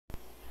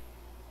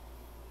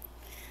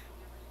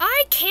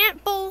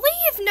can't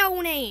believe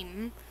No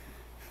Name.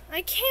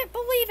 I can't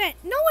believe it.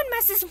 No one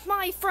messes with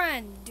my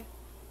friend.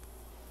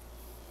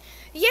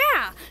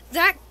 Yeah,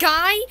 that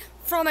guy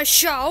from a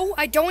show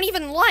I don't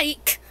even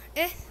like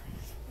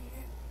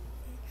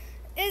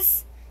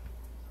is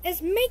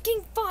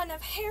making fun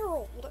of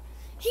Harold.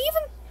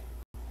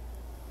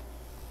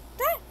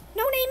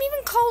 No Name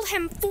even called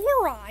him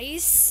Four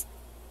Eyes.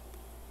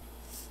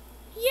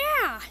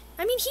 Yeah,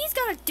 I mean, he's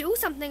gotta do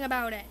something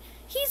about it.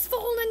 He's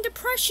fallen in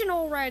depression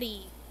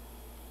already.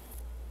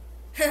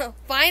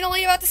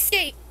 Finally about to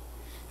escape.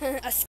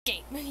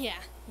 Escape, yeah.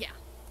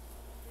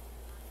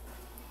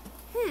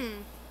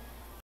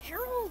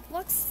 Harold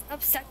looks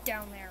upset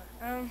down there.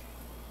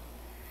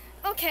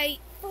 Okay,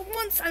 for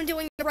once I'm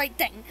doing the right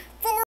thing.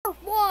 For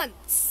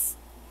once!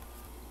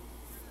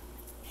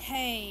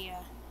 Hey,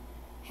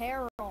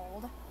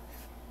 Harold.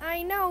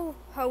 I know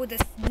how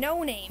this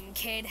No Name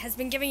kid has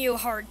been giving you a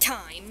hard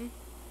time.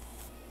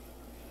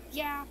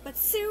 Yeah, but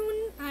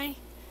soon I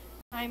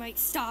might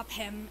stop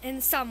him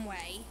in some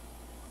way.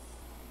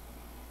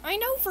 I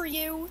know for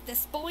you,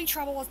 this bully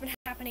trouble has been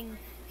happening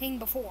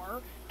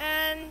before,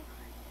 and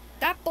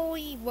that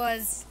bully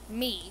was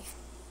me.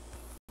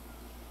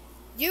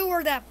 You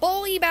were that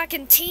bully back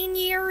in teen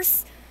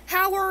years?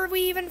 How are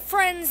we even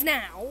friends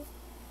now?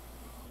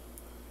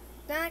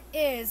 That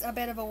is a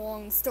bit of a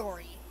long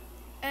story.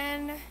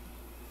 And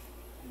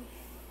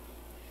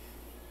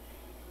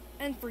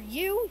for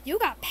you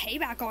got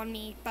payback on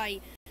me by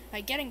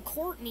getting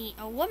Courtney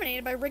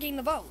eliminated by rigging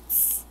the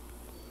votes.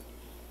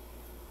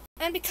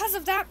 And because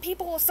of that,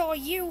 people saw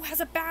you as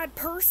a bad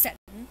person.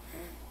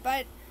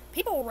 But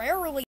people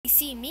rarely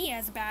see me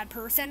as a bad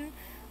person.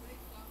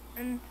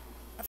 And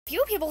a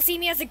few people see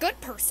me as a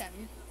good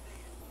person.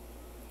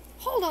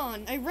 Hold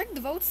on, I rigged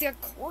the votes to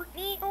get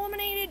Courtney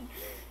eliminated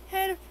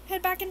head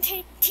back in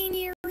teen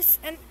years,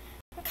 and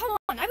come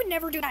on, I would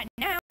never do that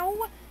now,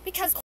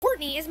 because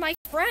Courtney is my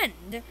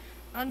friend,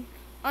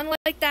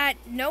 unlike that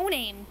No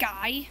Name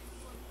guy.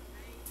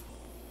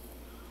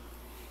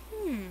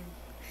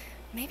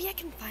 Maybe I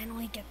can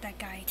finally get that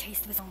guy a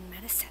taste of his own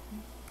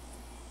medicine.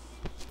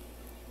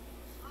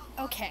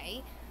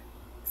 Okay,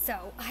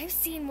 so I've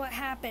seen what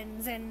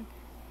happens in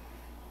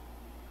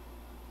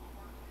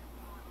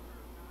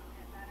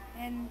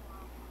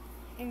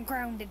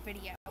Grounded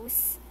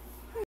videos.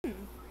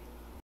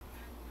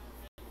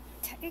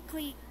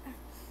 Technically,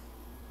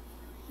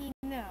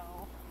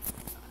 no.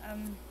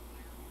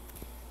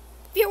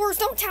 Viewers,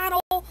 don't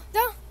tattle.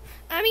 No,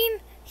 I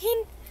mean,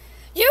 you'd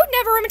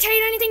never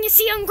imitate anything you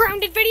see on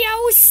Grounded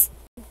videos.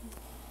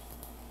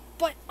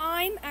 But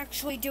I'm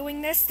actually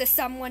doing this to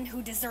someone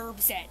who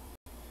deserves it.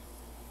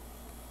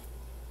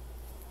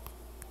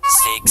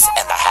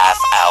 6.5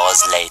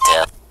 hours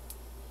later.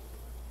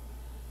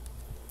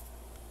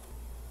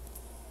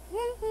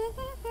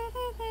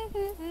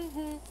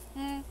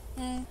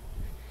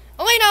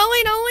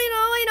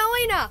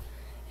 Elena!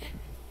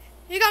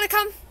 You gotta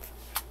come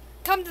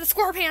to the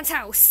SquarePants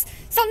house.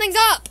 Something's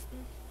up!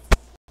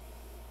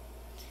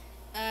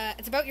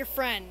 It's about your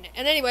friend.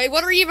 And anyway,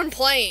 what are you even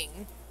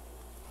playing?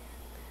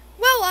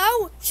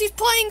 Willow! She's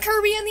playing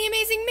Kirby and the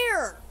Amazing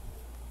Mirror!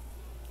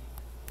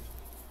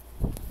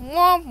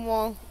 Womp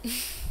womp.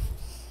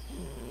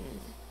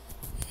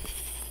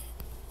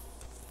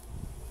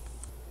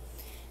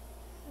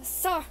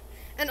 So,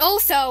 and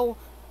also,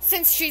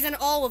 since she's an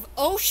olive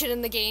ocean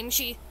in the game,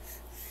 she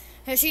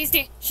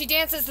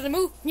dances to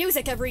the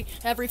music every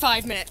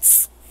 5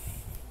 minutes.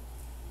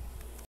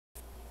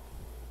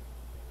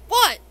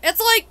 What? It's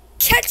like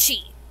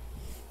catchy.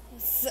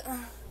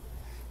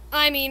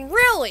 I mean,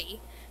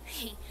 really?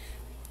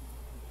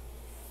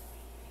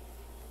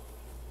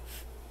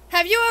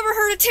 Have you ever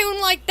heard a tune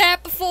like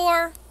that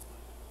before?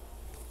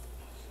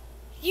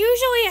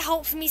 Usually it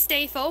helps me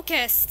stay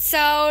focused,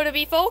 so to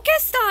be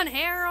focused on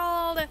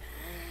Harold...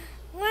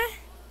 What?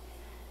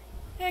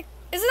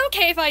 Is it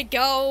okay if I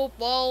go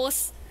while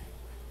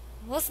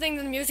listening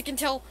to the music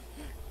until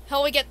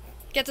we get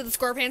to the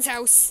SquarePants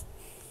house?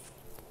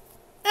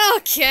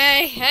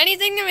 Okay,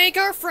 anything to make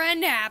our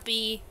friend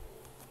happy.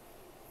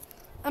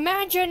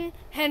 Imagine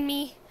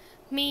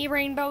me,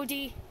 Rainbow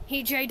D,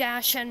 J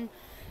Dash, and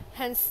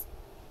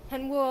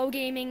Willow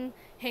Gaming,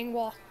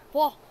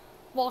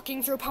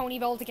 walking through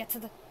Ponyville to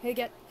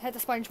head to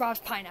SpongeBob's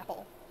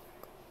Pineapple.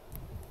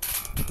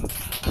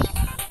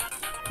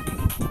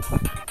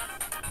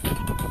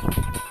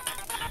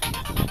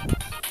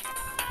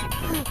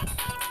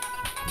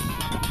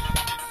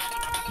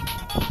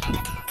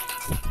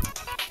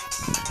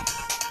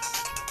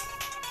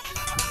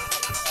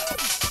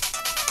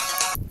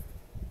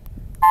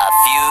 A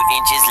few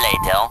inches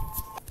later.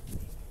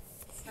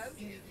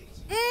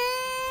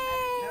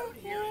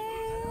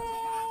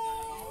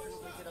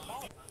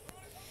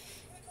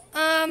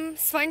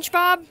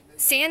 SpongeBob,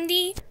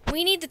 Sandy,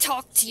 we need to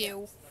talk to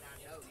you.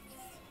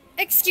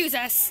 Excuse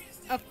us.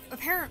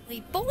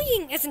 Apparently,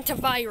 bullying isn't a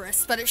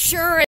virus, but it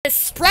sure is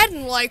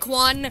spreading like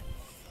one.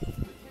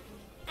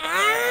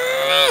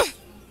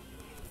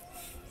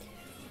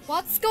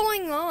 What's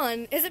going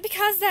on? Is it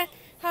because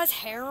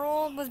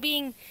Harold was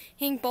being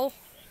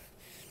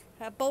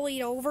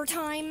bullied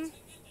overtime.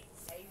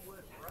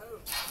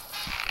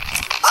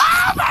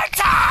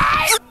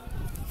 Overtime!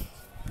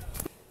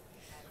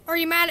 Are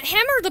you mad at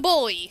him or the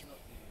bully?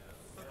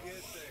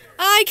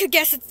 I could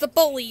guess it's the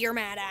bully you're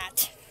mad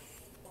at.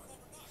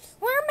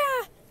 We're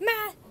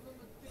mad.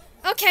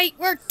 Okay,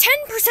 we're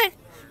 10%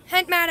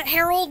 mad at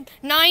Harold,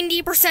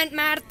 90%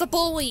 mad at the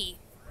bully.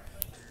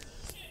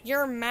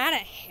 You're mad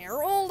at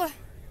Harold?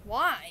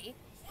 Why?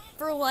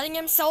 For letting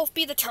himself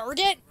be the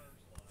target?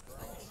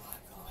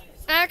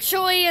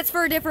 Actually, it's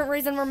for a different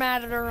reason we're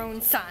mad at our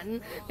own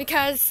son.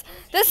 Because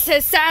this is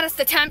his saddest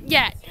attempt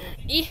yet.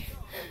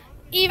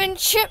 Even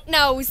Chip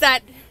knows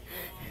that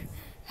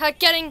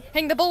getting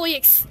the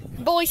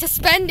bully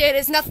suspended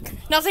is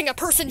nothing a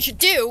person should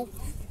do.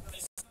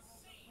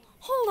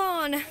 Hold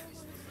on.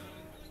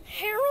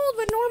 Harold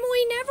would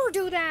normally never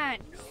do that.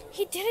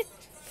 He did it.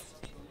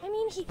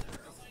 I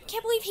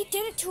can't believe he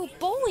did it to a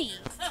bully.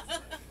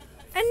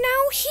 And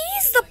now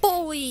he's the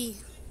bully.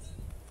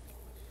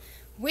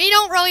 We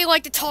don't really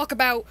like to talk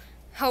about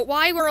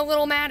why we're a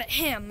little mad at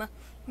him.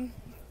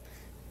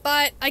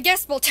 But I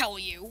guess we'll tell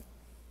you.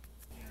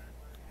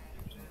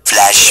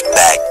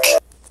 Flashback.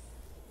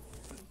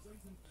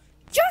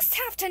 Just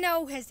have to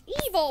know his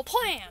evil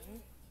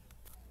plan.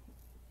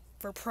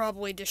 For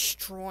probably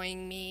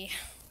destroying me.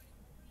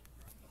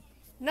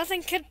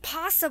 Nothing could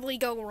possibly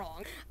go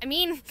wrong. I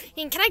mean,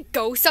 can I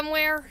go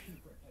somewhere?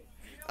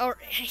 Or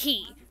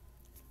he.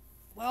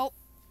 Well,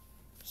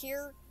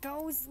 here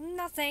goes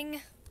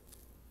nothing.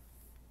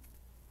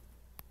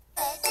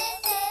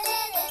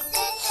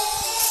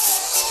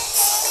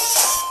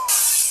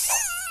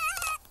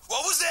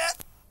 What was that?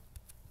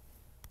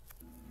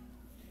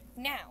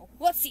 Now,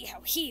 let's see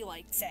how he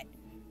likes it.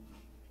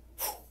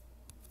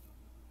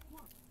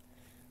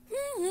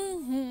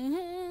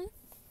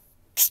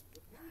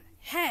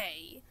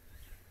 Hey.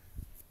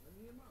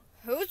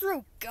 Who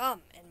threw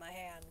gum in my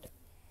hand?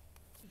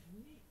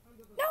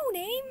 No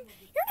name.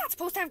 You're not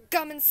supposed to have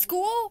gum in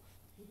school.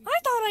 I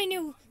thought I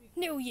knew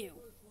you.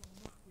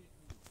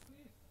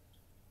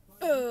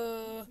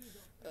 How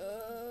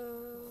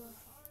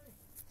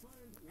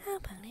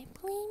about I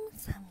blame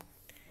someone?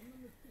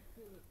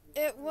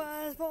 It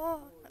was,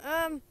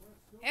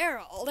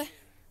 Harold.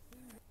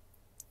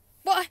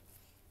 What?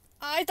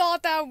 I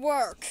thought that'd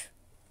work.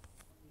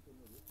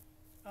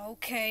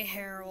 Okay,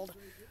 Harold.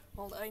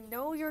 Well, I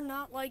know you're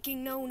not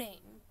liking No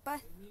Name,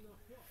 but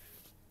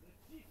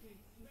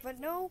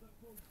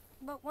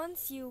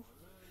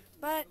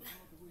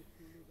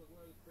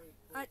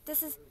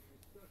this is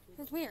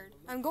weird.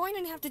 I'm going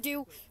to have to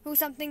do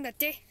something that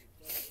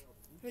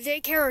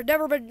daycare had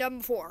never been done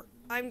before.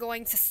 I'm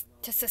going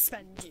to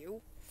suspend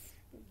you.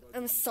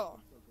 I'm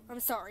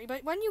sorry,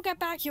 but when you get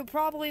back, you'll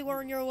probably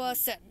learn your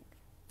lesson.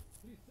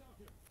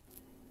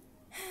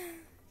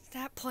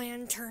 That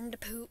plan turned to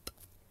poop.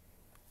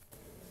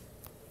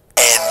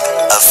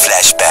 End of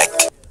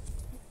flashback.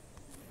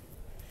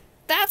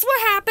 That's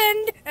what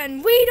happened,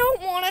 and we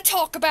don't want to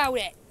talk about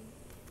it.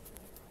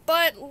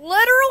 But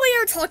literally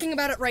are talking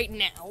about it right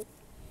now.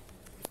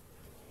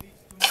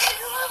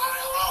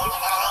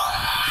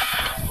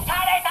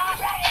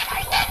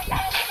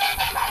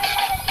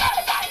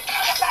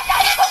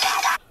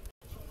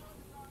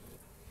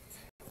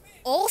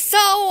 Also,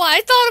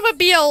 I thought it would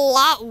be a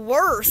lot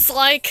worse,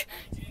 like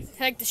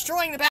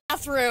destroying the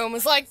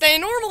bathrooms like they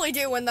normally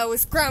do in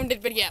those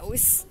grounded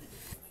videos.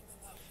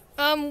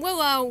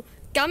 Willow,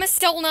 gum is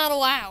still not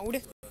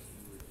allowed.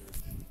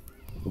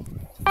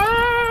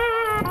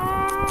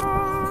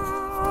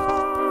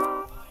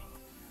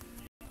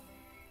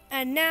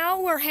 And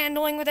now we're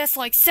handling with this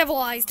like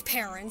civilized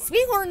parents.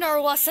 We learned our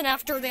lesson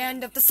after the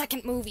end of the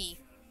second movie.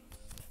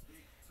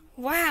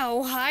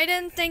 Wow, I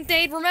didn't think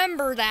they'd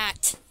remember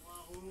that.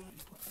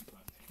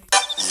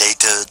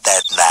 Later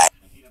that night.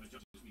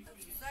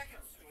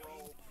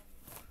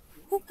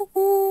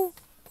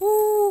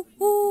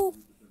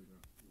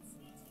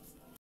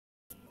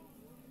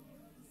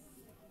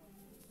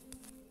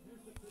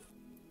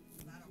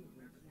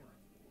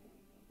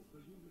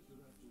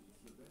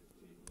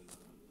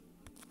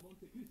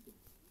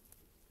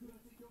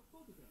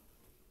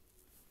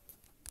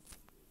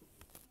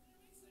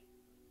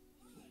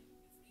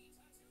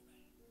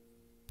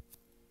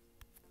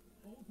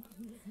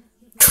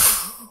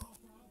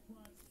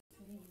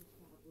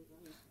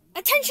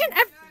 Attention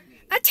and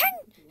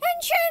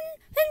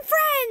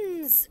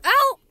friends!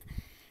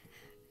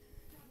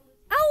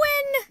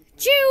 Owen,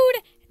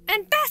 Jude,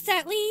 and Beth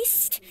at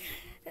least.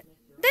 I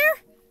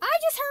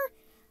just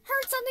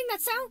heard something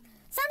that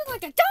sounded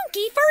like a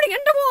donkey farting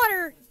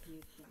underwater.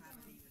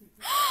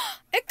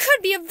 It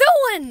could be a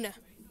villain.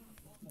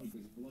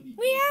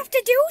 We have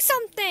to do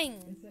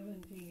something.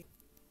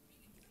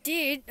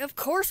 Dude, of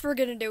course we're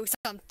gonna do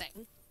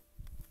something.